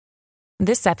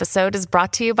This episode is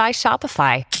brought to you by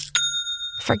Shopify.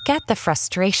 Forget the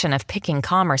frustration of picking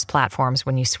commerce platforms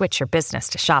when you switch your business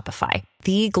to Shopify,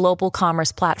 the global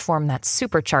commerce platform that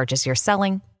supercharges your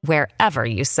selling wherever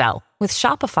you sell. With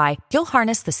Shopify, you'll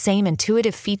harness the same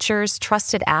intuitive features,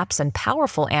 trusted apps, and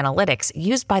powerful analytics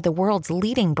used by the world's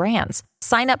leading brands.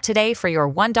 Sign up today for your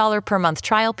 $1 per month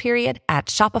trial period at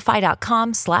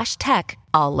shopify.com/tech,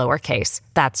 all lowercase.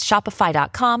 That's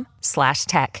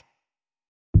shopify.com/tech.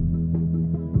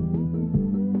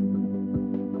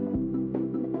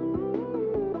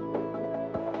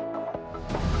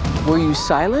 Were you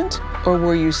silent or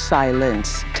were you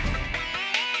silenced?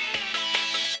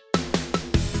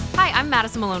 Hi, I'm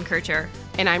Madison Malone-Kircher.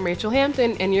 And I'm Rachel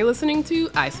Hampton, and you're listening to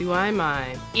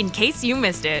ICYMI. In case you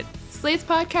missed it, Slate's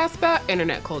podcast about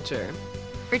internet culture.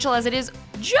 Rachel, as it is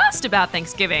just about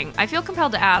Thanksgiving, I feel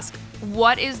compelled to ask,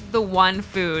 what is the one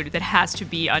food that has to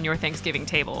be on your Thanksgiving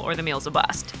table or the meal's a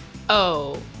bust?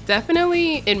 Oh,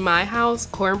 definitely in my house,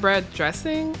 cornbread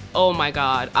dressing. Oh my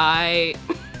God,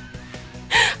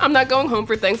 I'm not going home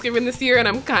for Thanksgiving this year, and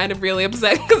I'm kind of really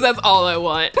upset because that's all I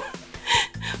want.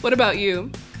 What about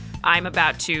you? I'm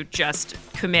about to just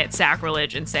commit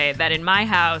sacrilege and say that in my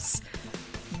house,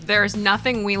 there's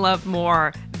nothing we love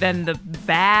more than the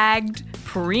bagged,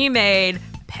 pre-made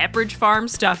Pepperidge Farm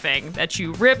stuffing that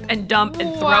you rip and dump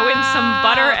and throw in some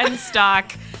butter and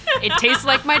stock. It tastes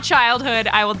like my childhood.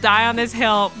 I will die on this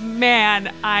hill.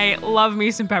 Man, I love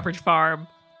me some Pepperidge Farm.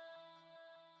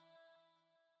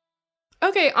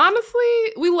 Okay,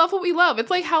 honestly, we love what we love. It's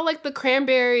like how the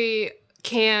cranberry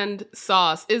canned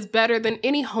sauce is better than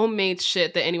any homemade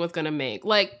shit that anyone's gonna make.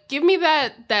 Give me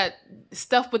that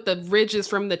stuff with the ridges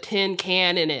from the tin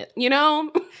can in it, you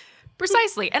know?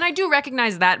 Precisely. And I do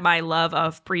recognize that my love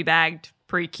of pre-bagged,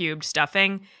 pre-cubed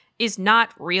stuffing is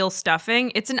not real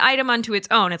stuffing. It's an item unto its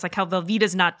own. It's like how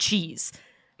Velveeta's not cheese.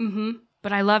 Mm-hmm.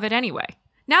 But I love it anyway.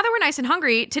 Now that we're nice and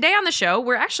hungry, today on the show,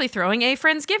 we're actually throwing a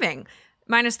Friendsgiving.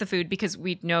 Minus the food, because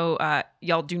we know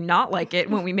y'all do not like it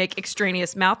when we make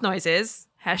extraneous mouth noises.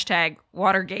 Hashtag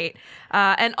Watergate.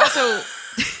 And also,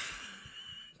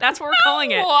 that's what we're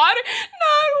calling it. Not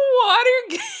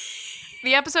Watergate.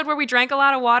 The episode where we drank a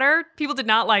lot of water, people did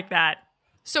not like that.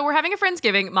 So we're having a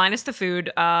Friendsgiving, minus the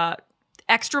food,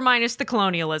 extra minus the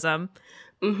colonialism.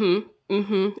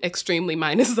 Extremely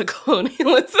minus the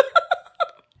colonialism.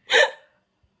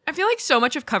 I feel like so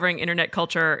much of covering internet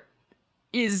culture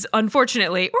is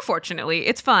unfortunately, or fortunately,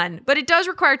 it's fun, but it does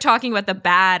require talking about the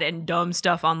bad and dumb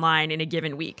stuff online in a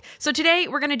given week. So today,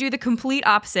 we're going to do the complete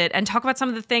opposite and talk about some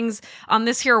of the things on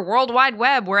this here World Wide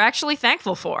Web we're actually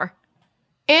thankful for.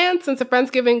 And since a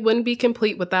Friendsgiving wouldn't be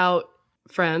complete without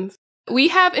friends, we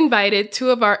have invited two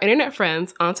of our internet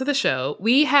friends onto the show.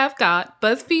 We have got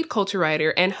BuzzFeed culture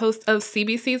writer and host of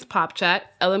CBC's Pop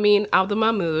Chat, Elamine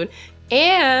Abdelmahmoud,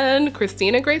 and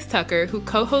Christina Grace Tucker, who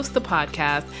co-hosts the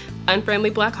podcast Unfriendly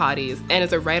Black Hotties and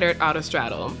is a writer at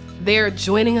Autostraddle. They're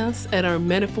joining us at our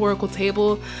metaphorical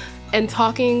table and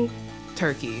talking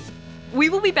turkey. We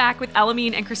will be back with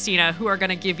Elamine and Christina, who are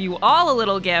going to give you all a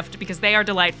little gift because they are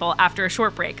delightful after a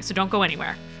short break, so don't go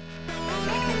anywhere.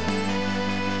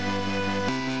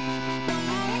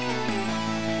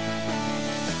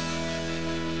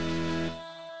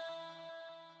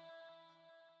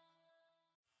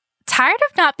 Tired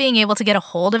of not being able to get a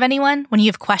hold of anyone when you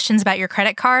have questions about your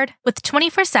credit card? With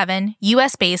 24/7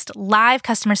 US-based live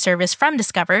customer service from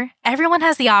Discover, everyone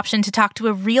has the option to talk to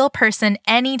a real person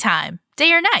anytime,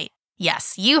 day or night.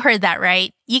 Yes, you heard that right.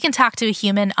 You can talk to a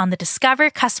human on the Discover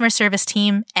customer service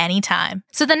team anytime.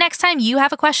 So the next time you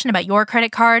have a question about your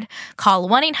credit card, call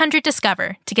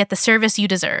 1-800-DISCOVER to get the service you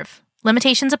deserve.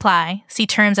 Limitations apply. See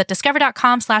terms at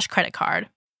discover.com/creditcard.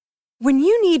 When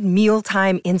you need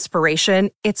mealtime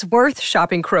inspiration, it's worth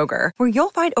shopping Kroger, where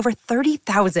you'll find over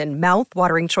 30,000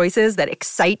 mouth-watering choices that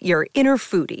excite your inner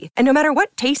foodie. And no matter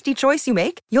what tasty choice you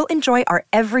make, you'll enjoy our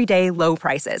everyday low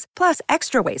prices, plus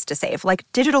extra ways to save, like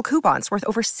digital coupons worth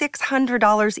over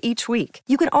 $600 each week.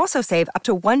 You can also save up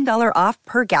to $1 off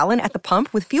per gallon at the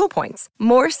pump with fuel points.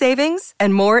 More savings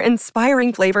and more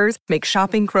inspiring flavors make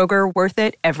shopping Kroger worth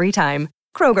it every time.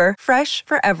 Kroger, fresh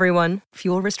for everyone.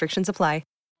 Fuel restrictions apply.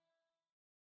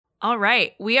 All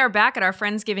right, we are back at our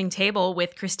Friendsgiving table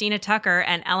with Christina Tucker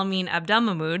and Elamine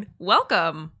Abdelmahmoud.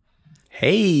 Welcome.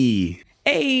 Hey.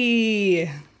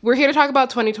 Hey. We're here to talk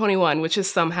about 2021, which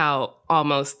is somehow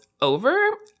almost over.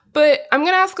 But I'm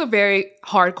going to ask a very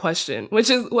hard question,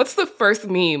 which is, what's the first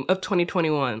meme of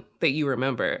 2021 that you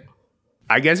remember?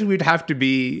 I guess we'd have to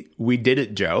be We Did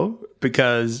It, Joe,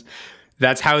 because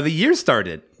that's how the year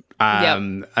started.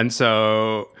 Yep. And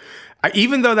so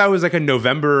Even though that was like a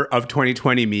November of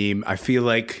 2020 meme, I feel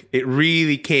like it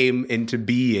really came into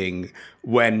being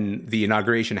when the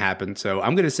inauguration happened. So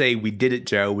I'm going to say We Did It,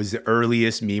 Joe was the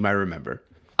earliest meme I remember.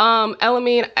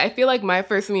 Elamine, I feel like my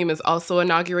first meme is also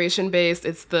inauguration based.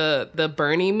 It's the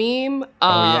Bernie meme.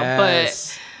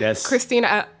 Yes. But Christine,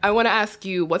 I want to ask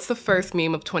you, what's the first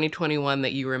meme of 2021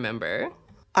 that you remember?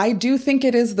 I do think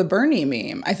it is the Bernie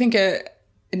meme. I think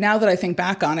now that I think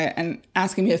back on it, and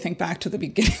asking me to think back to the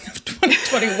beginning of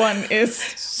 2021 is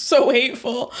so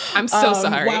hateful. I'm so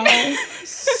sorry. Wow,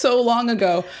 so long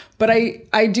ago. But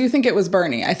I do think it was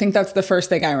Bernie. I think that's the first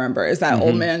thing I remember is that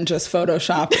old man just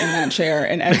photoshopped in that chair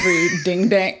in every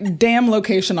damn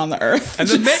location on the earth. And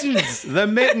the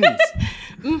mittens.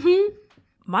 Mm-hmm.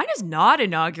 Mine is not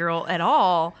inaugural at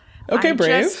all. Okay,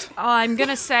 brave. I'm going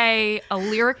to say a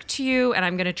lyric to you, and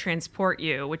I'm going to transport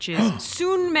you, which is,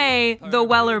 soon may the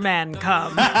Wellerman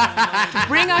come to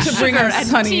bring us sugar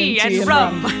and tea and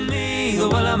rum. May the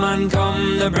Wellerman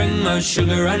come to bring us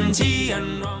sugar and tea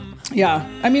and rum. Yeah.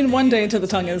 I mean, one day till the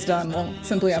tongue is done, we'll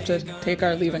simply have to take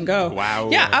our leave and go. Wow.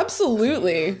 Yeah,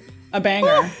 absolutely. A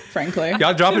banger, frankly.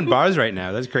 Y'all dropping bars right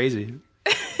now. That's crazy.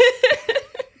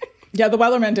 Yeah, the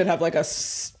Wellerman did have like a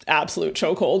absolute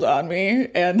chokehold on me,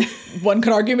 and one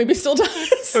could argue maybe still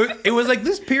does. It was like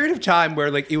this period of time where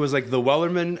like it was like the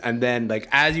Wellerman, and then like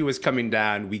as he was coming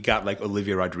down, we got like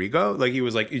Olivia Rodrigo. Like he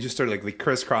was like, you just sort of like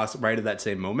crisscross right at that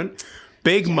same moment.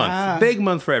 Big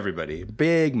month for everybody.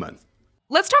 Big month.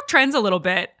 Let's talk trends a little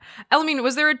bit. Elamine,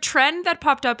 was there a trend that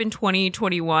popped up in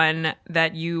 2021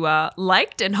 that you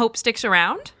liked and hope sticks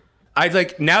around? I'd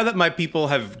like, now that my people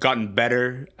have gotten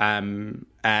better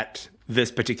at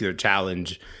this particular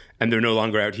challenge and they're no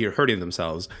longer out here hurting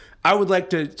themselves, I would like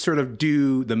to sort of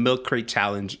do the milk crate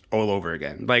challenge all over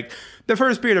again. Like the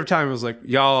first period of time was like,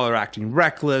 y'all are acting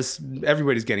reckless.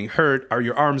 Everybody's getting hurt. Are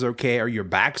your arms okay? Are your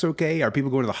backs okay? Are people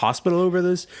going to the hospital over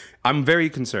this? I'm very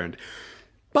concerned.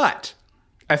 But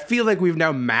I feel like we've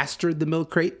now mastered the milk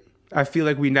crate. I feel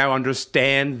like we now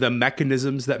understand the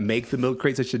mechanisms that make the milk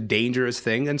crate such a dangerous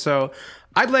thing. And so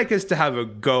I'd like us to have a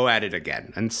go at it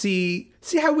again and see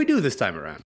how we do this time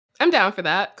around. I'm down for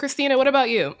that. Christina, what about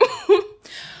you?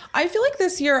 I feel like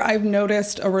this year I've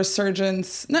noticed a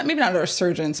resurgence, maybe not a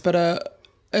resurgence, but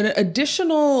an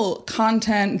additional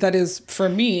content that is, for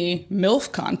me,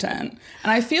 MILF content.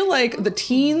 And I feel like the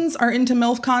teens are into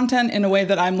MILF content in a way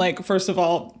that I'm like, first of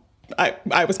all,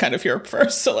 I was kind of here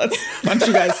first, so let's once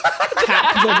you guys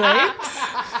tap the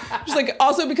brakes. Just like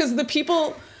also because the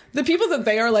people that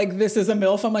they are like, this is a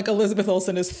MILF, I'm like, Elizabeth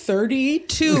Olsen is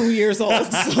 32 years old.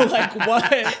 So like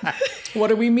what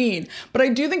do we mean? But I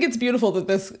do think it's beautiful that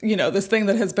this, this thing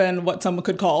that has been what someone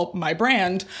could call my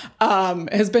brand,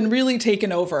 has been really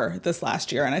taken over this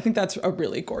last year. And I think that's a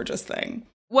really gorgeous thing.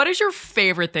 What is your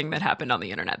favorite thing that happened on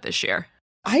the internet this year?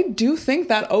 I do think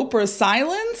that Oprah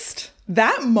silenced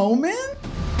that moment.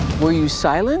 Were you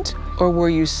silent or were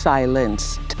you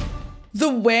silenced? The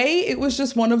way it was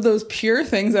just one of those pure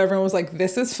things everyone was like,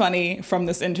 this is funny from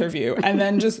this interview. And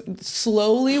then just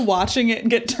slowly watching it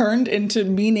get turned into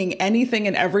meaning anything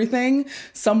and everything.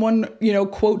 Someone,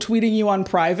 quote tweeting you on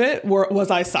private,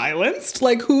 was I silenced?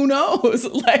 Like, who knows?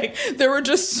 Like, there were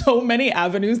just so many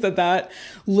avenues that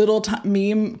little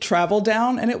meme traveled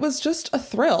down. And it was just a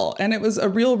thrill. And it was a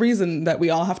real reason that we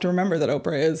all have to remember that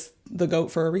Oprah is the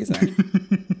GOAT for a reason.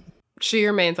 She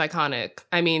remains iconic.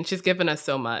 I mean, she's given us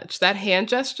so much. That hand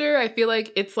gesture, I feel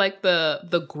like it's like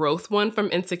the growth one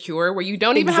from Insecure, where you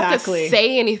don't even have to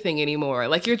say anything anymore.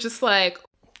 Like, you're just like...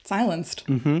 silenced.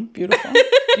 Mm-hmm. Beautiful.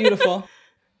 Beautiful.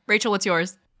 Rachel, what's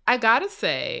yours? I gotta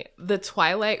say, the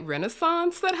Twilight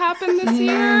Renaissance that happened this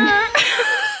year...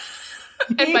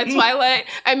 And by Twilight,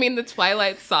 I mean the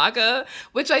Twilight Saga,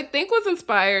 which I think was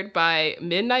inspired by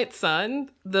Midnight Sun,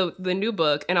 the new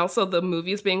book, and also the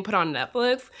movies being put on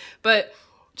Netflix. But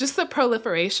just the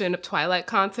proliferation of Twilight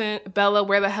content. Bella,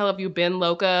 where the hell have you been,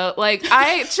 Loca? Like,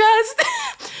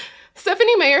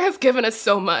 Stephenie Meyer has given us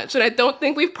so much, and I don't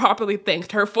think we've properly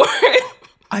thanked her for it.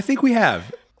 I think we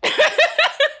have.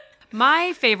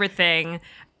 My favorite thing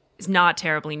is not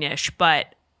terribly niche,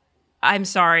 but I'm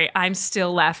sorry, I'm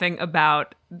still laughing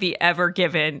about the Ever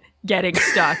Given getting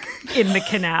stuck in the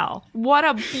canal. What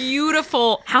a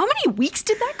beautiful... How many weeks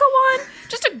did that go on?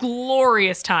 Just a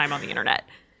glorious time on the internet.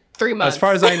 3 months. As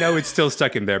far as I know, it's still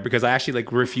stuck in there because I actually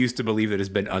refuse to believe that it's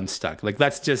been unstuck. Like,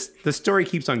 that's just... The story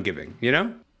keeps on giving,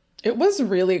 It was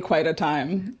really quite a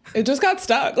time. It just got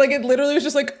stuck. Like, it literally was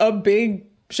just like a big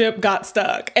ship got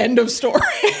stuck. End of story.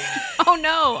 Oh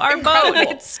no, our boat,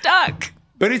 it's stuck.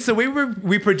 But it's the way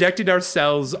we projected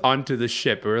ourselves onto the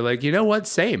ship. We were like, you know what?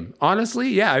 Same. Honestly,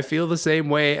 yeah, I feel the same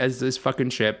way as this fucking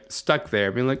ship stuck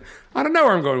there. Being like, I don't know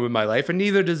where I'm going with my life, and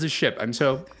neither does the ship. And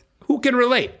so who can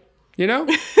relate? You know?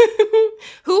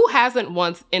 Who hasn't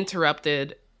once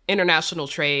interrupted international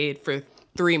trade for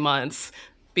 3 months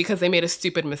because they made a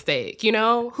stupid mistake? You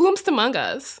know? Whomst among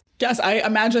us? Yes, I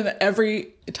imagine that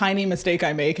every tiny mistake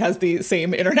I make has the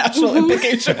same international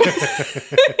implications.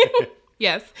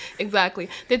 Yes, exactly.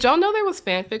 Did y'all know there was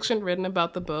fan fiction written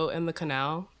about the boat and the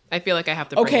canal? I feel like I have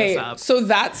to bring this up. So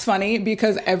that's funny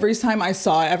because every time I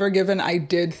saw Ever Given, I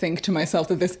did think to myself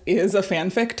that this is a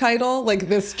fanfic title. Like,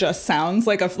 this just sounds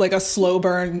like a slow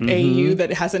burn AU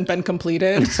that hasn't been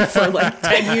completed for like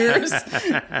 10 years.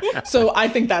 So I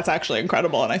think that's actually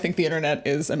incredible, and I think the internet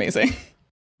is amazing.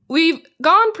 We've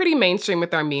gone pretty mainstream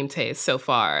with our meme taste so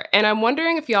far, and I'm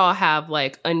wondering if y'all have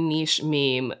like a niche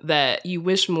meme that you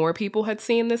wish more people had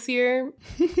seen this year.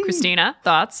 Christina,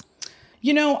 thoughts?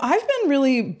 You know, I've been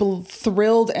really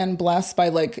thrilled and blessed by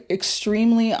like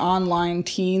extremely online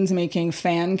teens making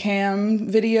fan cam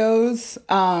videos.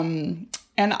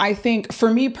 And I think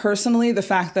for me personally, the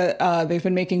fact that they've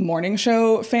been making morning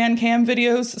show fan cam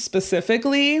videos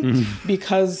specifically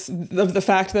because of the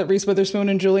fact that Reese Witherspoon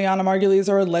and Juliana Margulies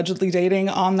are allegedly dating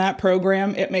on that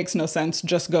program, it makes no sense.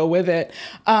 Just go with it.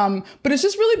 But it's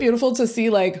just really beautiful to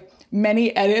see like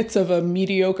many edits of a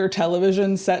mediocre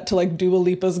television set to like Dua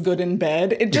Lipa's Good in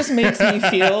Bed. It just makes me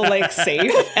feel like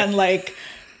safe and like,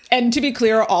 and to be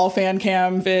clear, all fan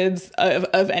cam vids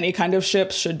of any kind of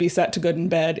ships should be set to Good in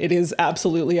Bed. It is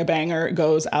absolutely a banger. It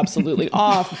goes absolutely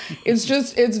off.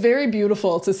 It's very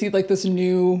beautiful to see like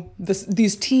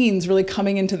these teens really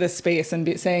coming into this space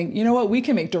and saying, you know what, we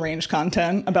can make deranged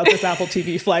content about this Apple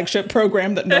TV flagship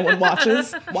program that no one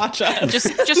watches. Watch us.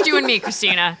 Just you and me,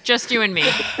 Christina. Just you and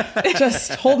me.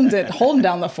 Just holding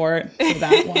down the fort for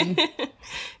that one.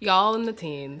 Y'all and the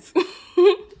teens.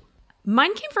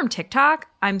 Mine came from TikTok.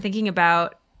 I'm thinking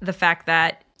about the fact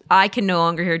that I can no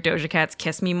longer hear Doja Cat's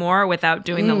Kiss Me More without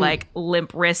doing the like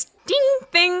limp wrist ding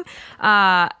thing.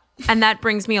 And that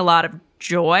brings me a lot of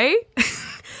joy.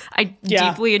 I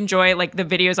deeply enjoy like the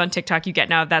videos on TikTok you get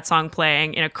now of that song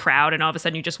playing in a crowd, and all of a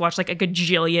sudden you just watch like a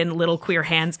gajillion little queer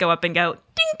hands go up and go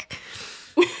dink.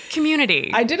 Community.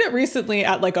 I did it recently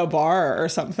at like a bar or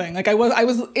something. Like I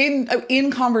was in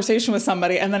conversation with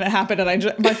somebody, and then it happened,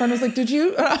 and my friend was like, "Did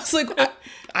you?" And I was like,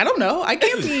 "I don't know. I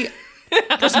can't be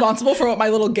responsible for what my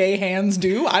little gay hands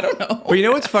do. I don't know." Well, you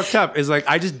know what's fucked up is like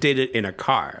I just did it in a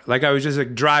car. Like I was just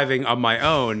like driving on my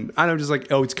own, and I'm just like,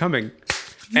 "Oh, it's coming."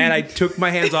 And I took my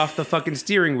hands off the fucking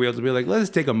steering wheel to be like, let's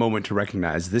take a moment to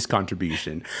recognize this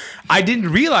contribution. I didn't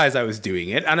realize I was doing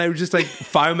it, and I was just like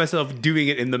find myself doing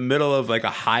it in the middle of like a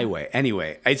highway.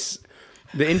 Anyway,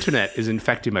 the internet is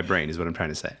infecting my brain is what I'm trying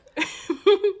to say.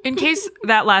 In case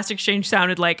that last exchange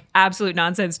sounded like absolute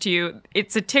nonsense to you,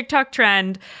 it's a TikTok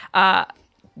trend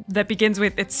that begins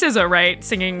with, it's SZA, right?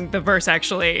 Singing the verse,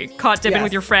 actually. Caught dipping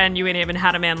with your friend, you ain't even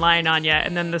had a man lying on you.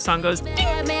 And then the song goes, ding.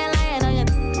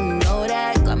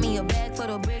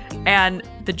 And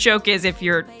the joke is, if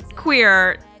you're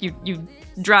queer, you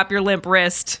drop your limp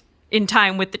wrist in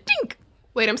time with the dink.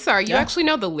 Wait, I'm sorry. You actually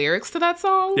know the lyrics to that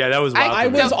song? Yeah, that was wild. I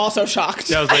was also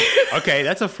shocked. I was like, okay,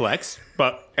 that's a flex.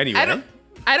 But anyway.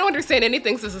 I don't understand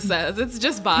anything SZA says. It's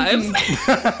just vibes.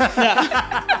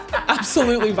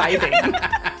 Absolutely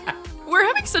vibing. We're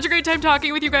having such a great time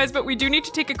talking with you guys, but we do need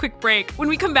to take a quick break. When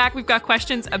we come back, we've got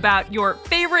questions about your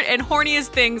favorite and horniest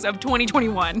things of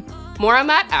 2021. More on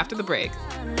that after the break.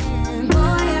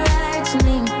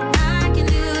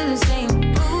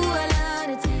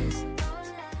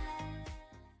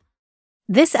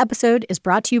 This episode is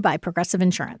brought to you by Progressive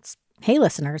Insurance. Hey,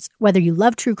 listeners, whether you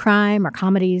love true crime or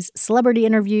comedies, celebrity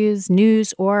interviews,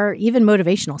 news, or even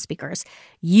motivational speakers,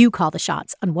 you call the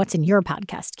shots on what's in your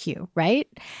podcast queue, right?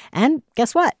 And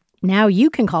guess what? Now you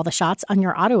can call the shots on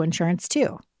your auto insurance,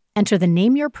 too. Enter the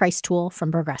Name Your Price tool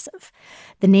from Progressive.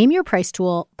 The Name Your Price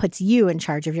tool puts you in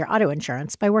charge of your auto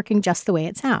insurance by working just the way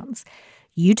it sounds.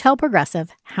 You tell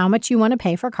Progressive how much you want to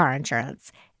pay for car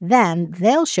insurance. Then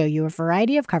they'll show you a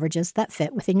variety of coverages that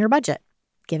fit within your budget,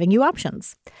 giving you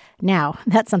options. Now,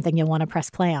 that's something you'll want to press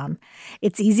play on.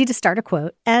 It's easy to start a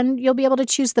quote, and you'll be able to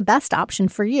choose the best option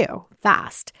for you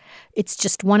fast. It's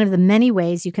just one of the many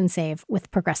ways you can save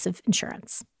with Progressive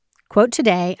Insurance. Quote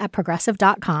today at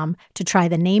Progressive.com to try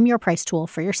the Name Your Price tool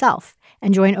for yourself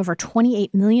and join over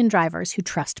 28 million drivers who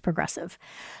trust Progressive.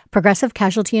 Progressive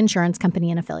Casualty Insurance Company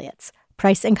and Affiliates.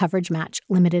 Price and coverage match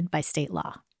limited by state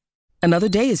law. Another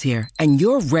day is here, and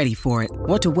you're ready for it.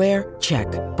 What to wear? Check.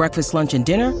 Breakfast, lunch, and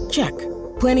dinner? Check.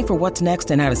 Planning for what's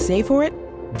next and how to save for it?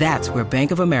 That's where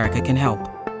Bank of America can help.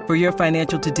 For your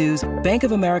financial to-dos, Bank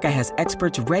of America has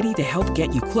experts ready to help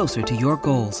get you closer to your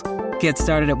goals. Get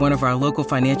started at one of our local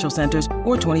financial centers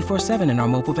or 24/7 in our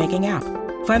mobile banking app.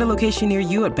 Find a location near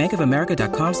you at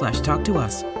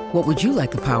bankofamerica.com/talktous. What would you like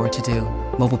the power to do?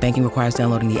 Mobile banking requires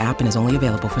downloading the app and is only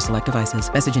available for select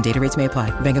devices. Message and data rates may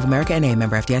apply. Bank of America N.A.,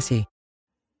 member FDIC.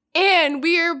 And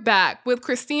we're back with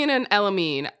Christina and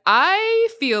Elamine. I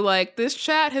feel like this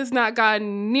chat has not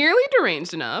gotten nearly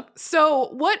deranged enough. So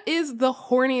what is the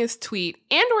horniest tweet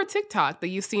and or TikTok that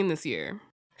you've seen this year?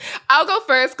 I'll go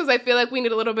first because I feel like we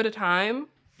need a little bit of time.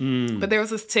 But there was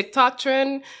this TikTok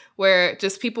trend where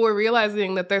just people were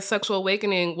realizing that their sexual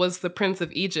awakening was the Prince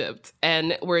of Egypt.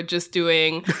 And we're just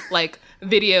doing like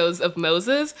videos of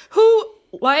Moses who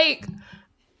like...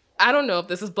 I don't know if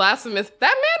this is blasphemous.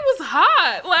 That man was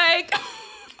hot. Like,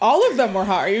 all of them were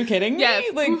hot. Are you kidding me?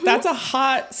 Yes. Like, that's a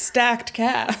hot, stacked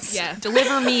cast. Yes.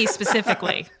 Deliver me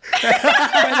specifically.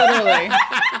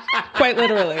 Quite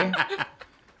literally.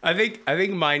 I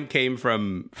think mine came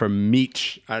from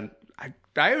Meech. I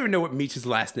don't even know what Meech's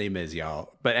last name is,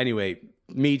 y'all. But anyway,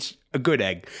 Meech, a good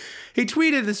egg. He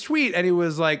tweeted this tweet and he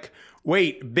was like,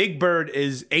 wait, Big Bird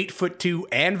is 8'2"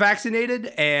 and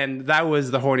vaccinated? And that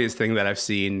was the horniest thing that I've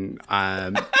seen.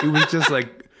 It was just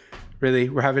like, really?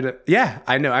 We're having a... Yeah,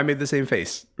 I know. I made the same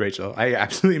face, Rachel. I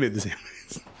absolutely made the same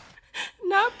face.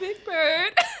 Not Big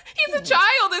Bird. He's a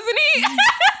child, isn't he?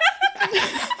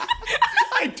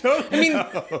 I don't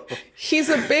know. He's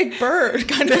a big bird,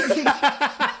 kind of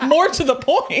more to the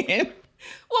point.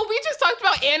 Well, we just talked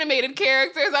about animated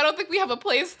characters. I don't think we have a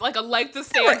place, like a leg to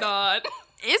stand on.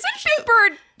 Isn't Big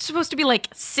Bird supposed to be like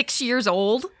 6 years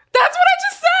old? That's what I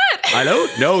just said. I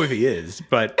don't know if he is,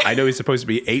 but I know he's supposed to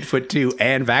be 8'2"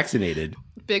 and vaccinated.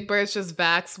 Big Bird's just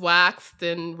waxed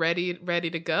and ready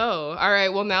to go. All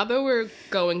right, well, now that we're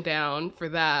going down for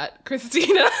that,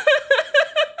 Christina.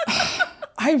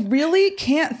 I really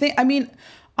can't think. I mean,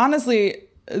 honestly,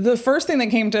 the first thing that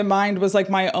came to mind was like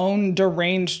my own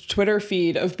deranged Twitter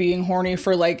feed of being horny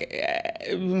for like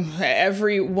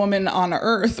every woman on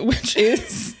earth, which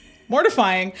is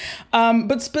mortifying.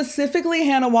 But specifically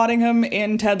Hannah Waddingham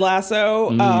in Ted Lasso.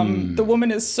 The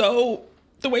woman is the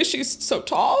way she's so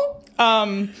tall.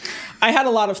 I had a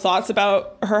lot of thoughts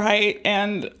about her height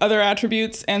and other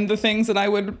attributes and the things that I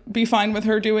would be fine with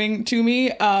her doing to me.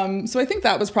 So I think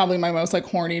that was probably my most like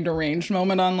horny, deranged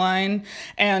moment online.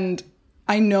 And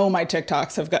I know my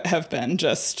TikToks have been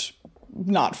just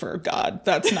not for God.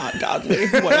 That's not godly,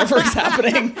 whatever is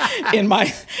happening in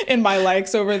my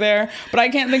likes over there. But I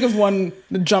can't think of one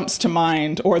that jumps to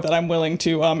mind or that I'm willing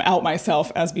to out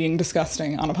myself as being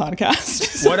disgusting on a podcast.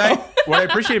 So. What I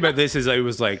appreciate about this is I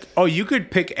was like, oh, you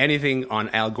could pick anything on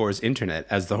Al Gore's internet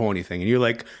as the horny thing. And you're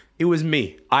like, it was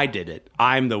me. I did it.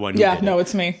 I'm the one who did it. No,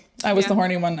 it's me. I was the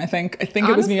horny one, I think. Honestly,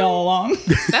 it was me all along.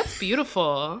 That's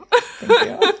beautiful.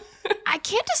 Thank you. I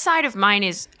can't decide if mine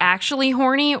is actually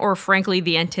horny or frankly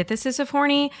the antithesis of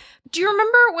horny. Do you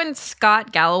remember when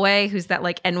Scott Galloway, who's that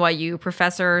like NYU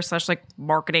professor / like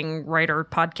marketing writer,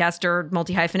 podcaster,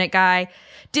 multi-hyphenate guy,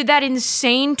 did that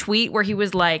insane tweet where he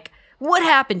was like, what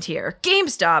happened here?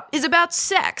 GameStop is about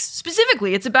sex.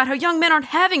 Specifically, it's about how young men aren't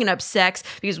having enough sex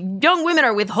because young women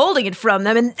are withholding it from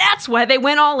them, and that's why they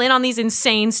went all in on these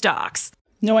insane stocks.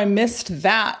 No, I missed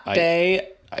that day.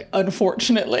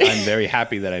 Unfortunately. I'm very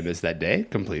happy that I missed that day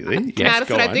completely. Yes,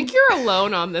 Madison, I think you're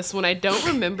alone on this one. I don't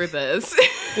remember this.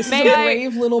 This is a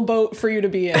brave little boat for you to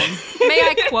be in. May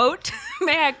I quote?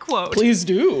 May I quote? Please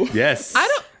do. Yes.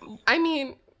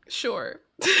 Sure.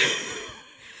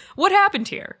 What happened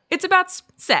here? It's about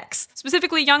sex,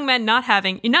 specifically young men not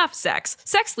having enough sex.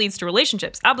 Sex leads to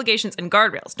relationships, obligations, and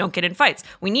guardrails. Don't get in fights.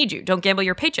 We need you. Don't gamble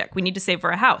your paycheck. We need to save for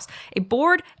a house. A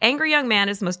bored, angry young man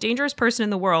is the most dangerous person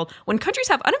in the world. When countries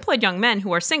have unemployed young men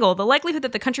who are single, the likelihood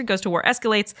that the country goes to war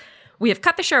escalates. We have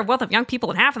cut the share of wealth of young people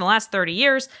in half in the last 30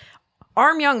 years.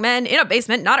 Arm young men in a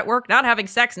basement, not at work, not having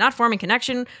sex, not forming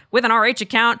connection with an RH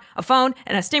account, a phone,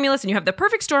 and a stimulus, and you have the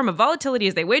perfect storm of volatility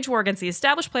as they wage war against the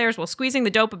established players while squeezing the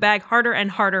dope bag harder and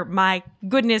harder. My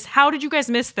goodness, how did you guys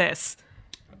miss this?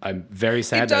 I'm very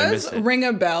sad that I missed it. It does ring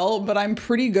a bell, but I'm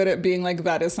pretty good at being like,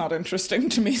 that is not interesting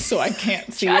to me, so I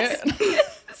can't see it.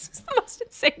 This is the most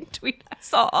insane tweet I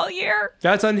saw all year.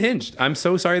 That's unhinged. I'm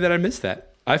so sorry that I missed that.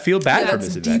 I feel bad for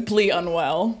missing that. That's deeply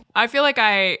unwell. I feel like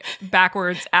I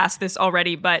backwards asked this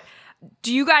already, but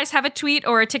do you guys have a tweet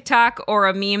or a TikTok or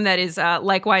a meme that is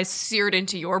likewise seared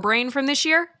into your brain from this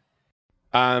year?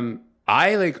 I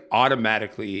like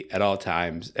automatically at all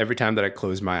times, every time that I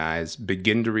close my eyes,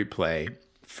 begin to replay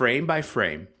frame by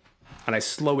frame, and I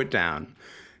slow it down.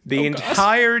 The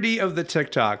entirety of the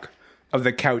TikTok of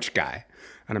the couch guy.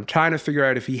 and I'm trying to figure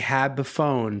out if he had the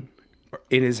phone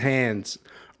in his hands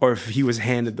or if he was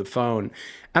handed the phone.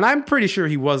 And I'm pretty sure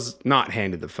he was not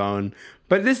handed the phone.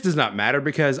 But this does not matter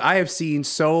because I have seen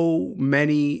so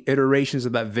many iterations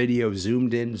of that video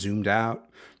zoomed in, zoomed out,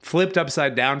 flipped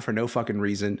upside down for no fucking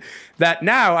reason, that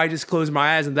now I just close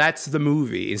my eyes and that's the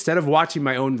movie. Instead of watching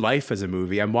my own life as a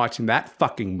movie, I'm watching that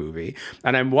fucking movie.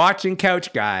 And I'm watching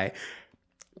Couch Guy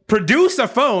produce a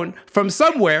phone from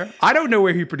somewhere. I don't know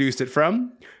where he produced it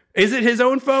from. Is it his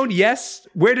own phone? Yes.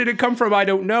 Where did it come from? I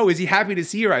don't know. Is he happy to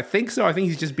see her? I think so. I think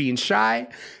he's just being shy.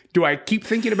 Do I keep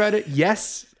thinking about it?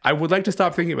 Yes. I would like to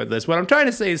stop thinking about this. What I'm trying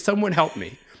to say is someone help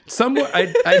me. Someone,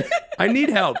 I need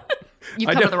help.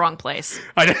 You've come to the wrong place.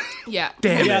 Yeah.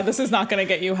 Damn Yeah, it. this is not going to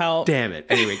get you help. Damn it.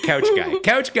 Anyway, Couch Guy.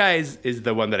 Couch Guy is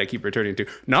the one that I keep returning to.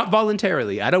 Not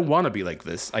voluntarily. I don't want to be like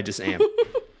this. I just am.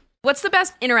 What's the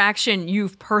best interaction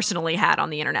you've personally had on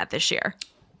the internet this year?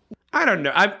 I don't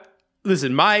know.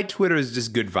 Listen, my Twitter is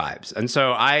just good vibes. And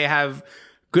so I have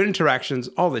good interactions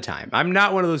all the time. I'm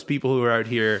not one of those people who are out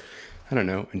here, I don't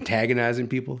know, antagonizing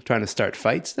people, trying to start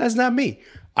fights. That's not me.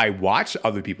 I watch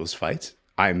other people's fights.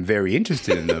 I'm very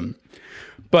interested in them.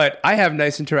 But I have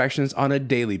nice interactions on a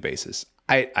daily basis.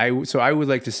 So I would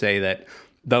like to say that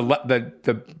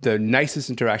the nicest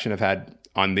interaction I've had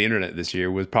on the internet this year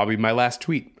was probably my last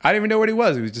tweet. I didn't even know what it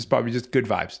was. It was just probably just good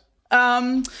vibes.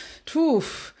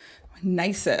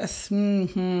 Nicest.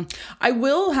 Mm-hmm.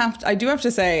 I do have to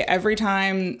say, every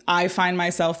time I find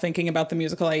myself thinking about the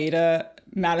musical Aida,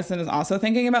 Madison is also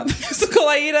thinking about the musical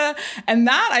Aida. And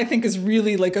that, I think, is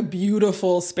really like a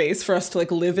beautiful space for us to like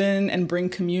live in and bring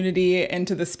community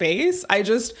into the space. I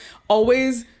just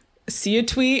always see a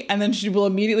tweet and then she will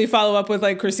immediately follow up with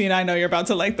like, Christina, I know you're about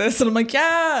to like this. And I'm like,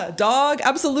 yeah, dog,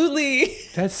 absolutely.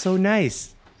 That's so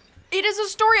nice. It is a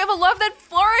story of a love that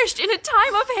flourished in a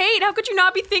time of hate. How could you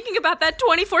not be thinking about that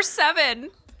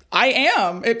 24/7? I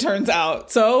am, it turns out.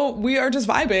 So we are just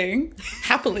vibing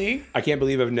happily. I can't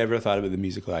believe I've never thought about the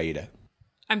musical Aida.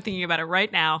 I'm thinking about it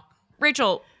right now.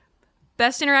 Rachel,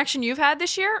 best interaction you've had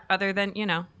this year, other than,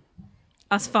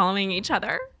 us following each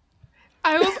other?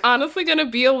 I was honestly going to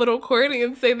be a little corny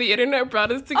and say the internet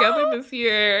brought us together this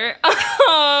year.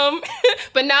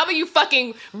 But now that you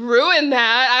fucking ruined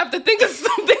that, I have to think of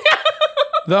something else.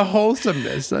 The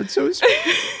wholesomeness. That's so sweet.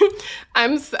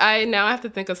 I now have to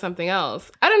think of something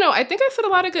else. I don't know. I think I said a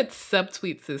lot of good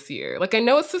subtweets this year. Like, I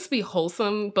know it's supposed to be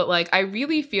wholesome, but like, I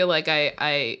really feel like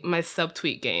my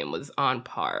subtweet game was on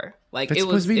par. Like, That's it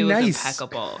was nice.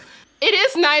 impeccable. It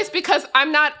is nice because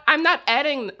I'm not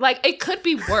adding, like, it could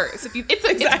be worse. If you it's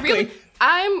really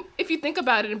if you think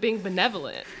about it and being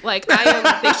benevolent, like I am,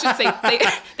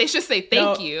 they should say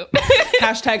thank you.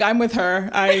 Hashtag I'm with her.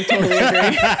 I totally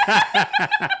agree.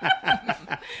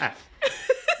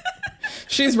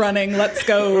 She's running. Let's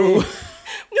go.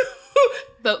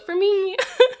 Vote for me.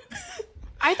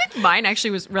 I think mine actually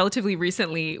was relatively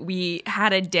recently. We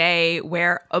had a day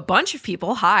where a bunch of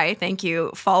people, thank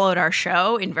you, followed our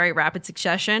show in very rapid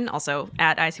succession. Also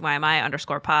at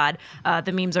ICYMI_pod.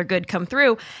 The memes are good, come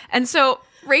through. And so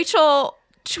Rachel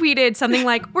tweeted something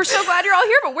like, we're so glad you're all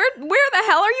here, but where the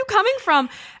hell are you coming from?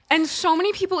 And so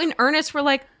many people in earnest were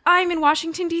like, I'm in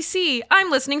Washington, D.C.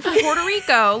 I'm listening from Puerto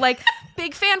Rico. Like,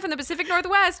 big fan from the Pacific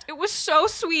Northwest. It was so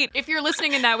sweet. If you're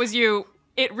listening and that was you,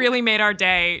 it really made our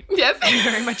day. Yes. We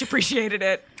very much appreciated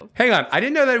it. Hang on. I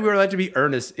didn't know that we were allowed to be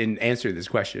earnest in answering this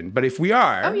question, but if we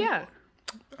are... Oh, yeah.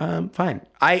 Fine.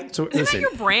 Listen. Isn't that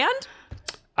your brand?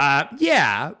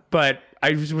 Yeah, but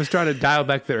I was trying to dial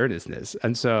back the earnestness.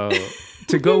 And so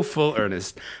to go full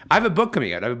earnest, I have a book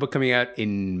coming out. I have a book coming out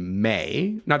in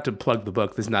May. Not to plug the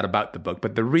book. This is not about the book.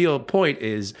 But the real point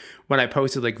is when I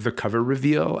posted like the cover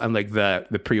reveal and like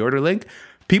the pre-order link,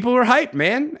 people were hyped,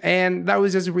 man. And that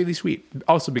was just really sweet.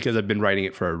 Also because I've been writing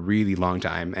it for a really long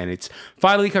time and it's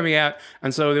finally coming out.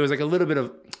 And so there was like a little bit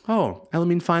of, oh,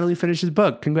 Elamine finally finished his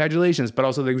book. Congratulations. But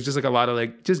also there was just like a lot of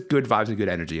like just good vibes and good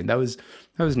energy. And that was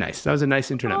nice. That was a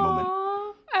nice internet moment.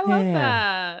 I love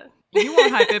that. You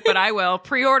won't hype it, but I will.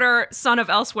 Pre-order Son of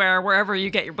Elsewhere wherever you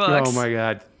get your books. Oh my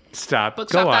God. Stop.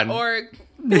 Bookshop.org.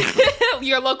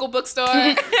 Your local bookstore.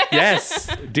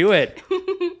 Yes. Do it.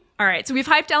 All right. So we've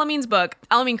hyped Elamine's book.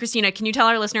 Elamine, Christina, can you tell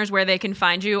our listeners where they can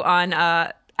find you on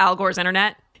Al Gore's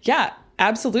internet? Yeah,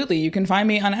 absolutely. You can find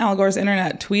me on Al Gore's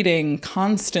internet tweeting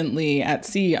constantly at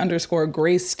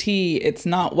C_Grace T. It's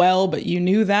not well, but you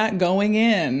knew that going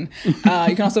in. You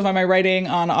can also find my writing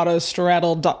on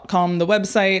autostraddle.com, the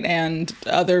website, and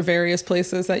other various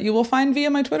places that you will find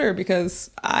via my Twitter because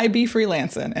I be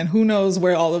freelancing and who knows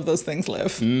where all of those things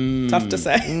live. Tough to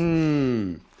say.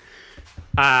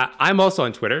 I'm also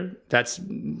on Twitter. That's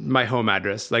my home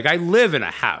address. Like, I live in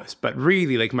a house, but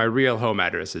really, like, my real home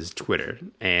address is Twitter.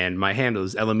 And my handle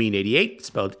is Elamin88,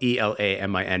 spelled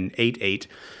ELAMIN 88.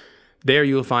 There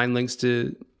you'll find links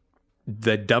to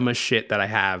the dumbest shit that I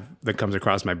have that comes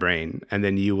across my brain. And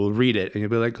then you will read it and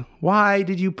you'll be like, why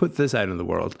did you put this out in the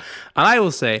world? And I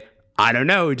will say, I don't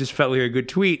know. It just felt like a good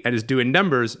tweet and it's doing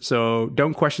numbers. So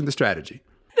don't question the strategy.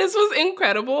 This was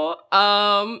incredible.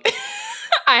 I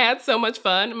had so much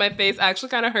fun. My face actually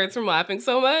kind of hurts from laughing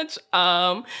so much.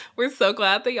 We're so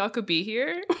glad that y'all could be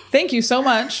here. Thank you so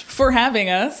much for having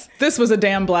us. This was a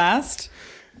damn blast.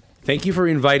 Thank you for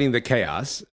inviting the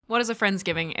chaos. What is a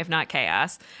Friendsgiving if not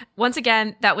chaos? Once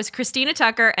again, that was Christina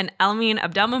Tucker and Elamin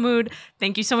Abdelmahmoud.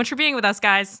 Thank you so much for being with us,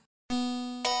 guys.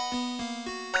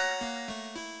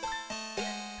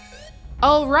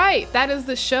 All right, that is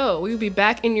the show. We'll be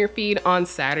back in your feed on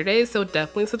Saturday, so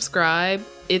definitely subscribe.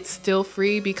 It's still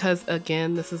free because,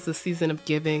 again, this is the season of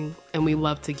giving, and we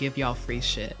love to give y'all free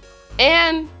shit.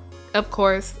 And, of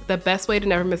course, the best way to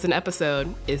never miss an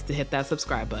episode is to hit that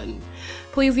subscribe button.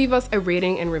 Please leave us a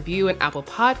rating and review in Apple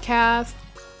Podcasts.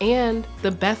 And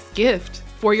the best gift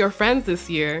for your friends this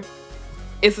year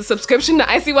is a subscription to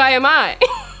ICYMI.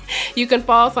 You can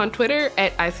follow us on Twitter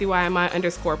at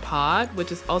ICYMI_pod,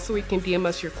 which is also where you can DM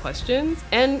us your questions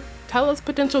and tell us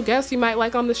potential guests you might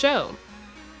like on the show.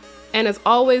 And as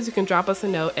always, you can drop us a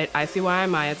note at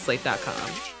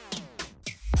ICYMI@slate.com.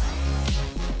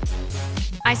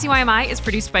 ICYMI is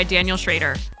produced by Daniel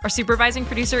Schrader. Our supervising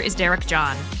producer is Derek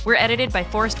John. We're edited by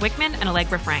Forrest Wickman and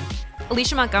Allegra Frank.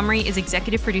 Alicia Montgomery is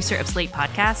executive producer of Slate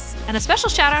Podcasts. And a special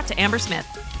shout out to Amber Smith.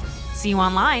 See you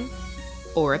online.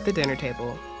 Or at the dinner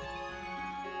table.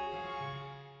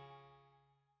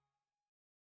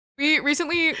 We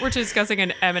recently were discussing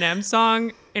an Eminem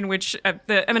song in which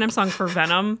the Eminem song for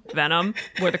Venom,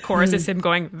 where the chorus is him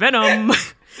going, Venom,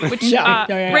 which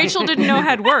Rachel didn't know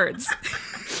had words.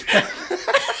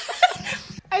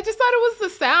 I just thought it was the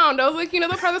sound. I was like, you know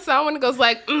the part of the sound when it goes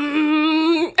like,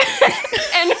 and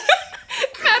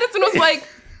Madison was like,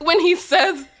 when he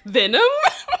says Venom?